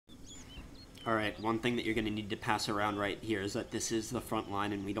Alright, one thing that you're going to need to pass around right here is that this is the front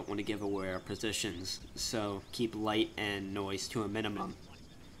line and we don't want to give away our positions, so keep light and noise to a minimum.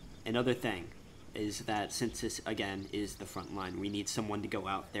 Another thing is that since this, again, is the front line, we need someone to go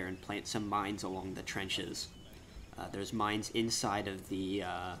out there and plant some mines along the trenches. There's mines inside of the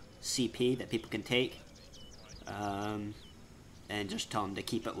CP that people can take, and just tell them to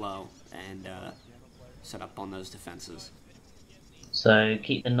keep it low and set up on those defenses. So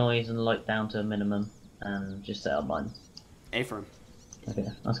keep the noise and light down to a minimum and just set up mines. A-firm. Okay,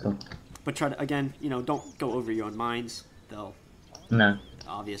 that's cool. But try to, again, you know, don't go over your own mines. They'll... No.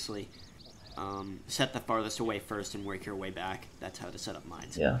 Obviously. Set the farthest away first and work your way back. That's how to set up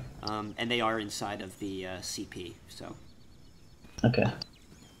mines. Yeah. And they are inside of the CP, so... Okay.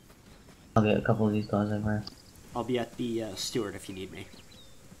 I'll get a couple of these guys over here. I'll be at the Steward if you need me.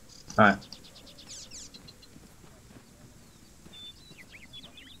 Alright.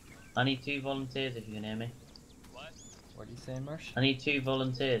 I need 2 volunteers if you can hear me. What? What are you saying, Marsh? I need 2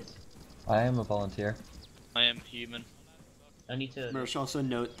 volunteers. I am a volunteer. I am human. Only 2. Mersh, also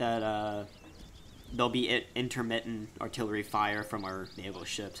note that there'll be intermittent artillery fire from our naval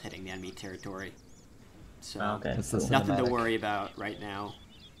ships hitting the enemy territory. So, okay, cool. Nothing to worry about right now.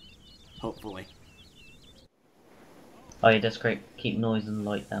 Hopefully. Oh yeah, that's great. Keep noise and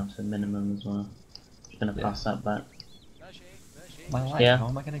light down to a minimum as well. Just gonna pass that back. My light, Yeah. how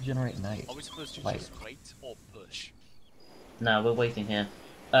am I going to generate night? Are we supposed to Light. just wait or push? No, we're waiting here.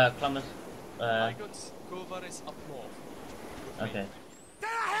 Plumbers. I got cover is up north. Okay.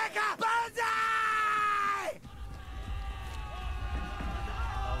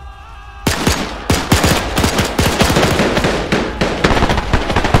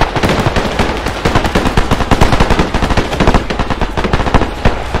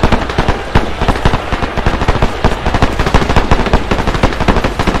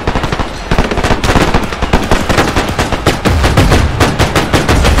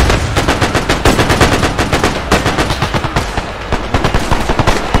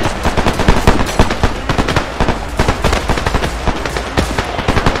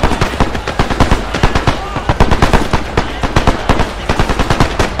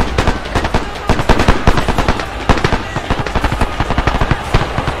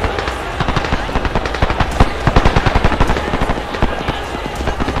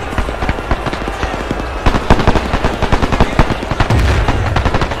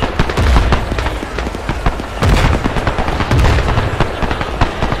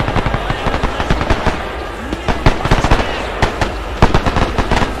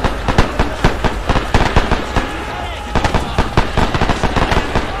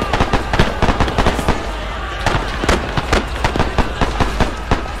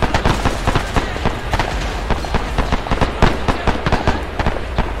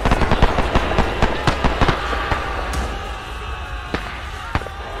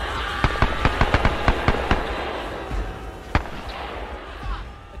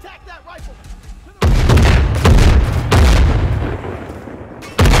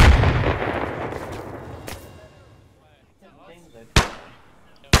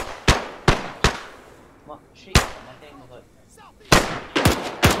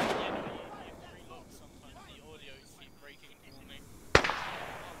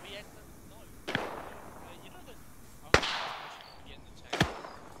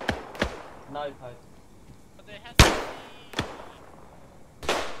 No post. But there has to be...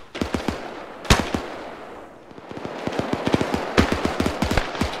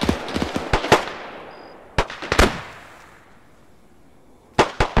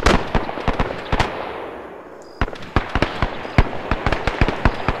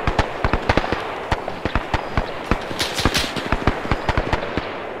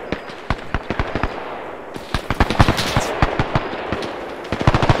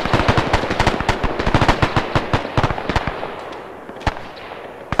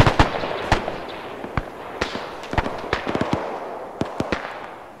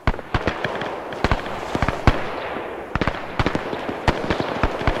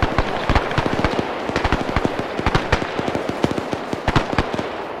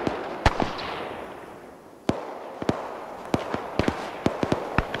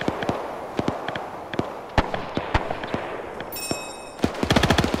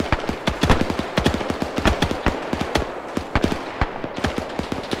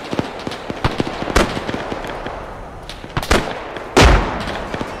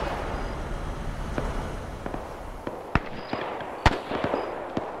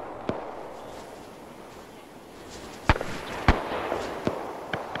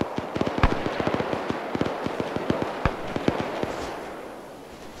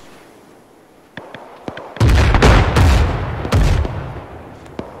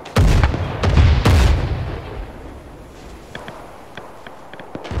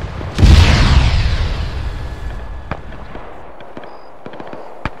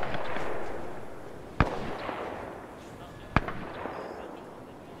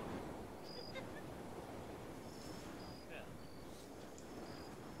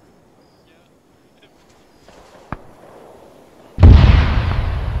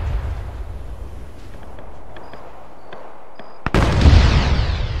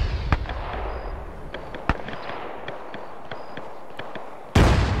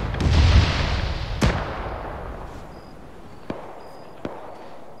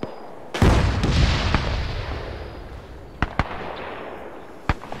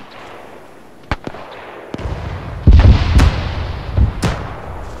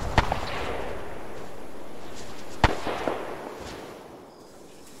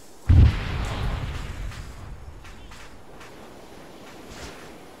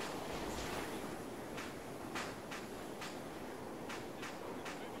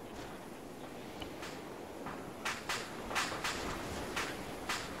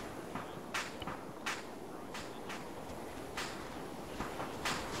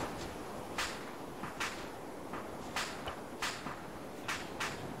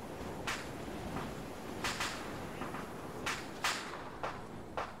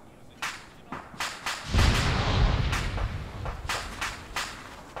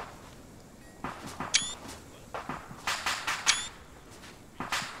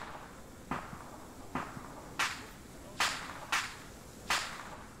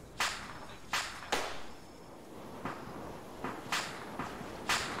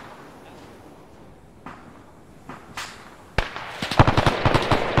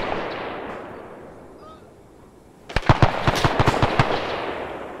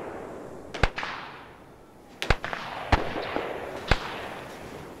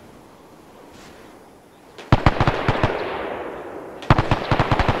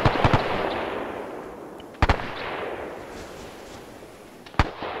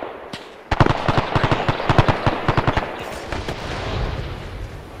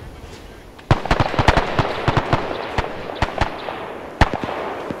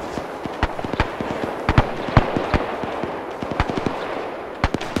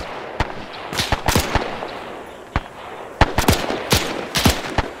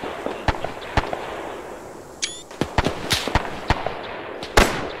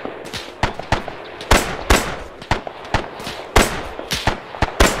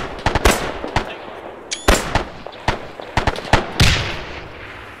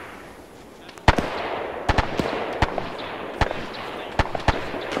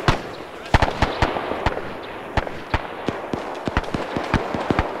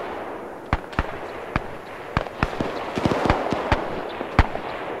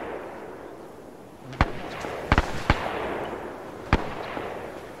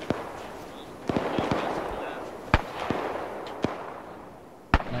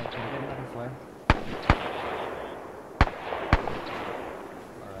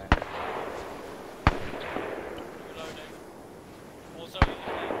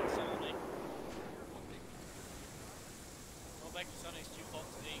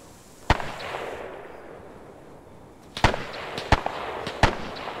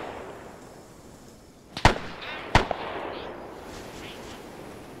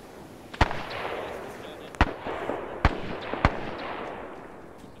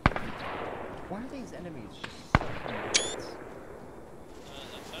 Why are these enemies just so nuts?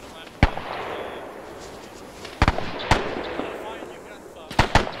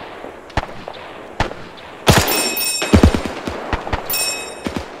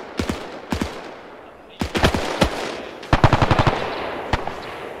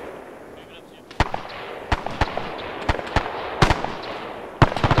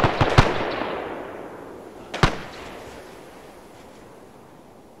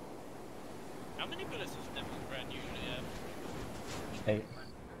 How many bullets does an brand usually have? 8.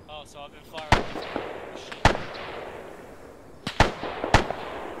 Oh, so I've been firing.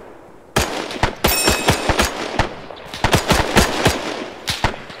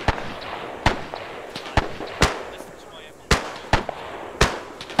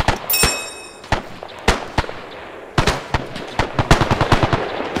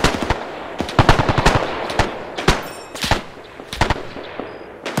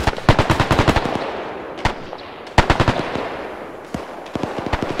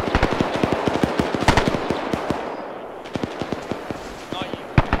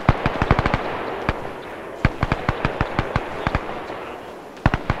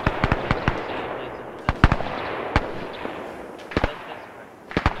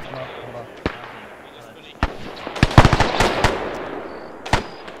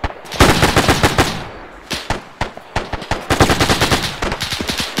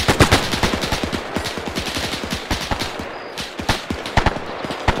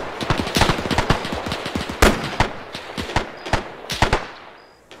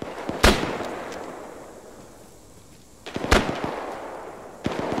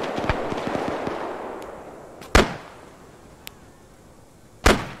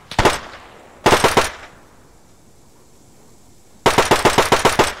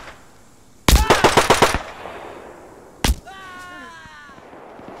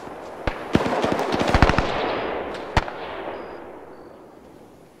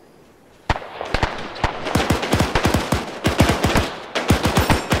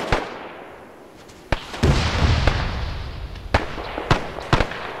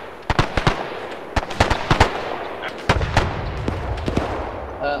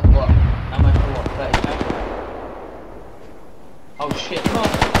 What? How much for what? 30 pounds? Oh shit, no!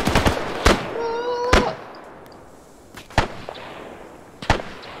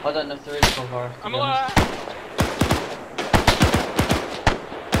 I don't know if there is cover. I'm alive!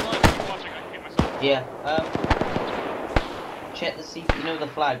 Yeah, check the CP, you know the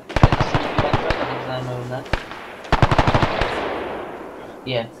flag, check the CP backpack, there's ammo in there.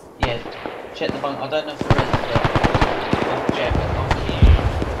 Yeah, check the bunk, I don't know if there is, but I'll check it.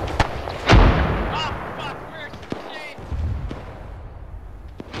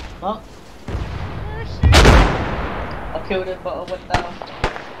 Huh? Where is she? I killed him, but I went down.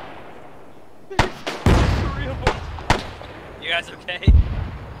 Three of them. You guys okay?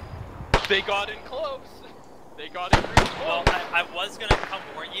 They got in close. They got in real close. Well, I was gonna come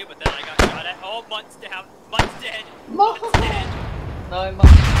warn you, but then I got shot at. Oh, Mutt's down. Mutt's dead. Mutt's dead. No, Mutt.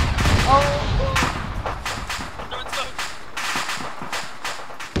 Oh! I'm throwing smoke.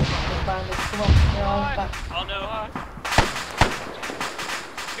 Come on, yeah, I'm back. Oh no.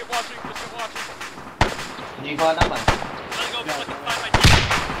 Keep watching, just keep watching. Did you find that man? I'm gonna go fucking find my team.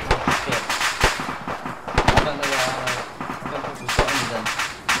 Oh shit. I don't know where I don't think we've got any then.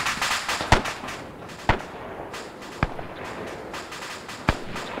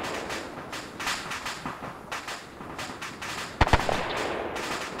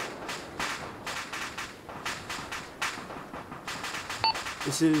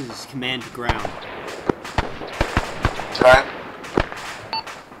 This is command to ground. Okay.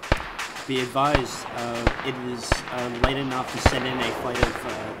 Be advised, it is late enough to send in a flight of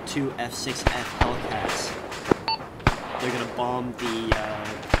 2 F-6F Hellcats. They're gonna bomb the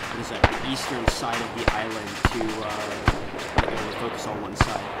the eastern side of the island to focus on one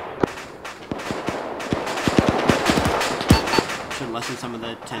side. Should lessen some of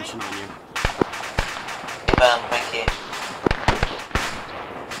the tension on you. Thank you.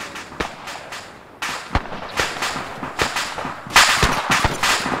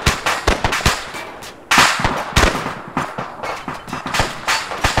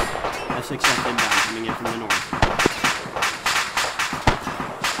 F-6F inbound coming in from the north.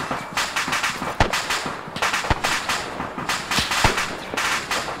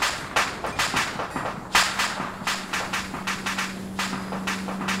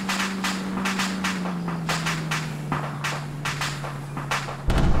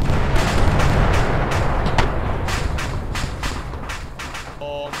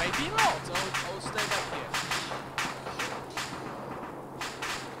 Or maybe not. I'll stay back here.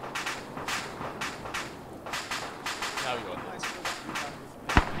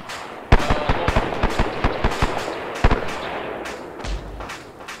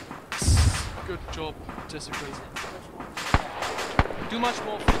 disagree. Do much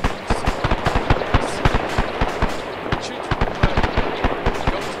more for the shoot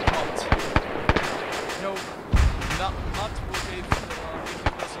go to the mont. No, not will give